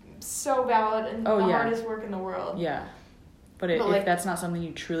is so valid and the hardest work in the world. Yeah. But if that's not something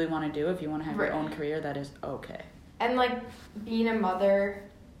you truly want to do, if you want to have your own career, that is okay. And like being a mother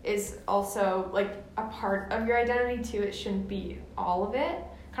is also like a part of your identity too. It shouldn't be all of it.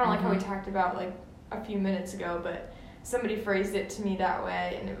 Kind of like how we talked about like a few minutes ago, but somebody phrased it to me that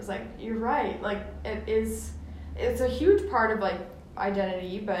way and it was like, you're right. Like it's a huge part of like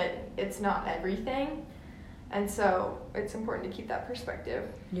identity, but it's not everything. And so it's important to keep that perspective.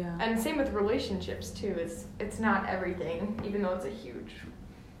 Yeah. And same with relationships too. It's not everything, even though it's a huge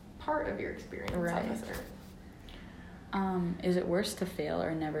part of your experience on this earth. Is it worse to fail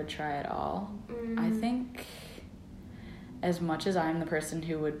or never try at all? I think as much as I'm the person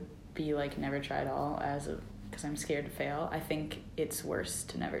who would be like never try at all because I'm scared to fail, I think it's worse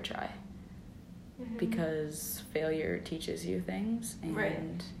to never try. Because failure teaches you things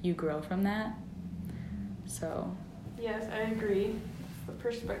and you grow from that. So. Yes, I agree. That's the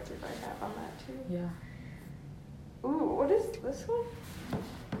perspective I have on that too. Yeah. Ooh, what is this one?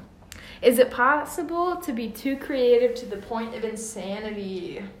 Is it possible to be too creative to the point of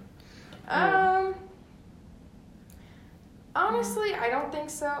insanity? Honestly, I don't think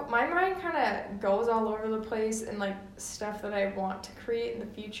so. My mind kind of goes all over the place and like stuff that I want to create in the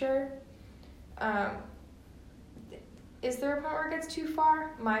future. Is there a point where it gets too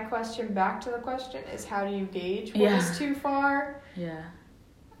far? My question back to the question is, how do you gauge what is too far? Yeah.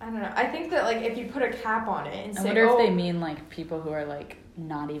 I don't know. I think that like if you put a cap on it and say, I wonder if they mean like people who are like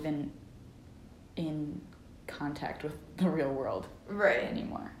not even in contact with the real world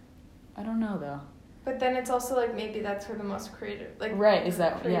anymore. I don't know though. But then it's also like maybe that's where the most creative creative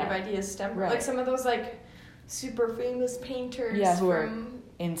ideas stem from. Like some of those like super famous painters who are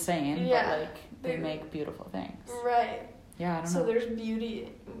insane, but like they make beautiful things. Right. Yeah, I don't know. So there's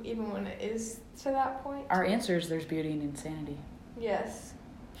beauty even when it is to that point. Our answer is there's beauty in insanity. Yes.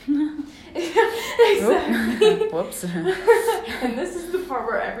 Exactly. Whoops. And this is the part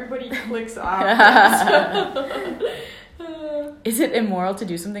where everybody clicks off. Is it immoral to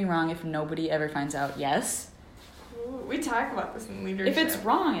do something wrong if nobody ever finds out? Yes. We talk about this in leadership. If it's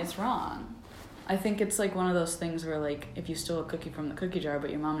wrong, it's wrong. I think it's like one of those things where like if you stole a cookie from the cookie jar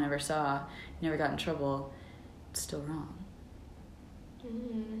but your mom never saw, you never got in trouble, it's still wrong.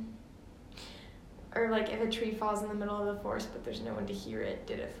 Or like if a tree falls in the middle of the forest but there's no one to hear it,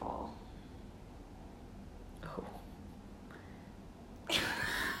 did it fall? Oh.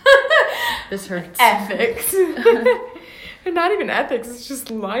 This hurts. Ethics. Not even ethics, it's just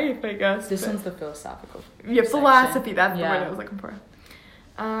life, I guess. This one's the philosophical philosophy, that's the word I was looking for.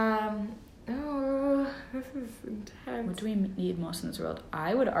 Oh, this is intense. What do we need most in this world?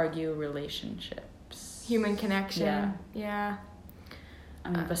 I would argue relationships. Human connection. Yeah. I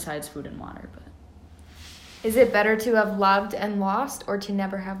mean, besides food and water, but. Is it better to have loved and lost or to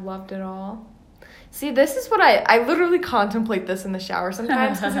never have loved at all? See, this is what I literally contemplate this in the shower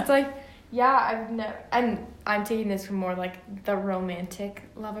sometimes because it's like, I've never, and I'm taking this from more like the romantic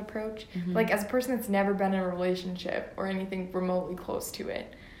love approach. Like as a person that's never been in a relationship or anything remotely close to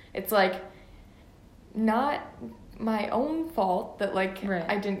it, it's like not my own fault that like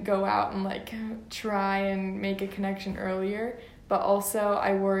I didn't go out and like try and make a connection earlier, but also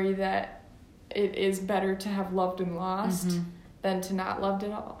I worry that it is better to have loved and lost than to not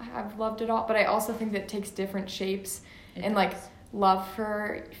have loved it all. But I also think that it takes different shapes and like love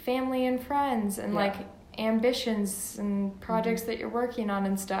for family and friends and like ambitions and projects that you're working on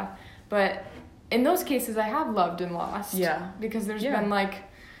and stuff. But in those cases, I have loved and lost. Yeah. Because there's been like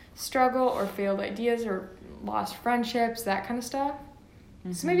struggle or failed ideas or lost friendships, that kind of stuff.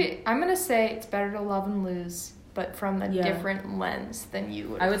 So maybe I'm going to say it's better to love and lose, but from a different lens than you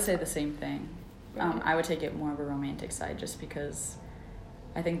would. I would say the same thing. I would take it more of a romantic side just because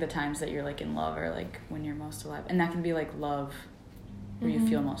I think the times that you're like in love are like when you're most alive. And that can be like love where you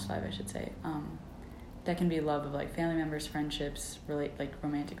feel most alive, I should say. That can be love of like family members, friendships, like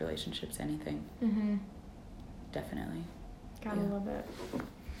romantic relationships, anything. Definitely. Gotta love it.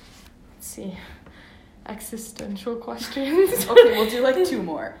 Let's see. Existential questions. Okay, we'll do like 2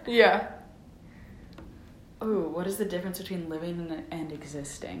 more. Yeah. Ooh, what is the difference between living and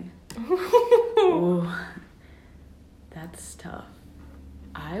existing? Ooh, that's tough.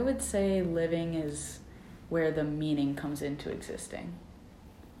 I would say living is where the meaning comes into existing.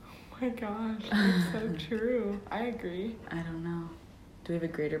 Oh my gosh, that's so true. I agree. I don't know. Do we have a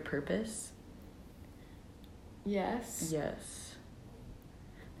greater purpose? Yes. Yes.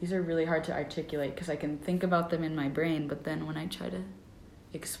 These are really hard to articulate because I can think about them in my brain, but then when I try to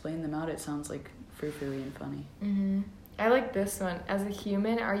explain them out, it sounds like frou-frou-y and funny. I like this one. As a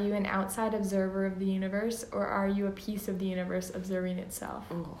human, are you an outside observer of the universe, or are you a piece of the universe observing itself?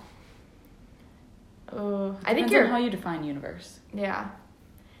 Oh, I think you're how you define universe. Yeah,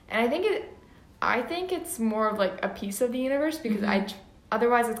 and I think it's more of like a piece of the universe because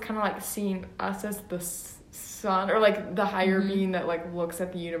otherwise it's kind of like seeing us as the sun or like the higher being that like looks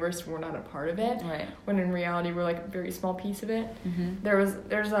at the universe and we're not a part of it. Right. When in reality we're like a very small piece of it.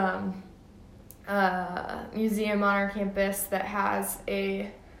 There's a museum on our campus that has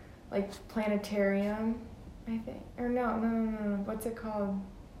a like planetarium, I think. Or no. What's it called?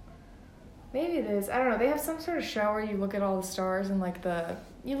 Maybe it is. I don't know. They have some sort of show where you look at all the stars and like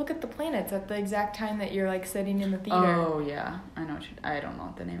you look at the planets at the exact time that you're like sitting in the theater. Oh yeah, I know I don't know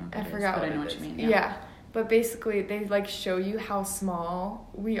what the name of it is. I forgot, but I know what you mean. Yeah. But basically, they like show you how small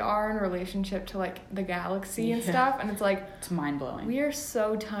we are in relationship to like the galaxy and stuff, and it's like it's mind blowing. We are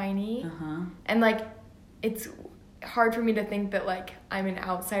so tiny, and like it's hard for me to think that like I'm an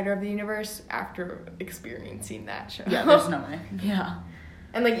outsider of the universe after experiencing that show. Yeah, there's no way. Yeah,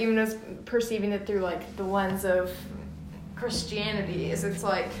 and like even as perceiving it through like the lens of Christianity, is it's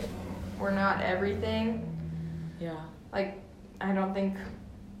like we're not everything. Yeah, like I don't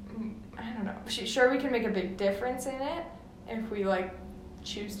know. Sure, we can make a big difference in it if we like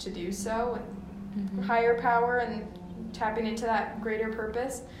choose to do so with higher power and tapping into that greater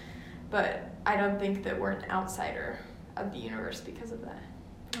purpose. But I don't think that we're an outsider of the universe because of that.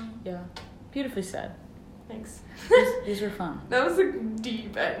 Yeah, beautifully said. Thanks. These were fun. That was a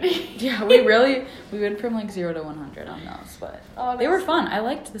deep ending. Yeah, we went from like 0 to 100 on those, but they were fun. I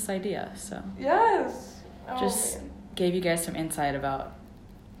liked this idea, so yes. Just gave you guys some insight about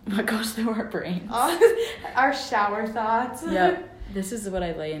what goes through our brains. Our shower thoughts. Yep. This is what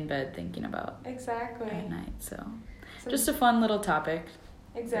I lay in bed thinking about. Exactly. At night, so just a fun little topic.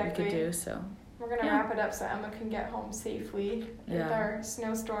 Exactly. That we could do, so. We're going to wrap it up so Emma can get home safely with our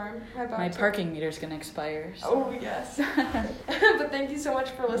snowstorm. My parking meter's going to expire. So. Oh, yes. But thank you so much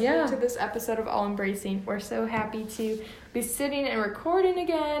for listening to this episode of All Embracing. We're so happy to be sitting and recording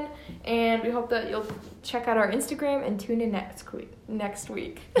again, and we hope that you'll check out our Instagram and tune in next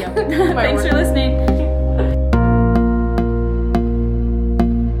week. Yep. Thanks for listening.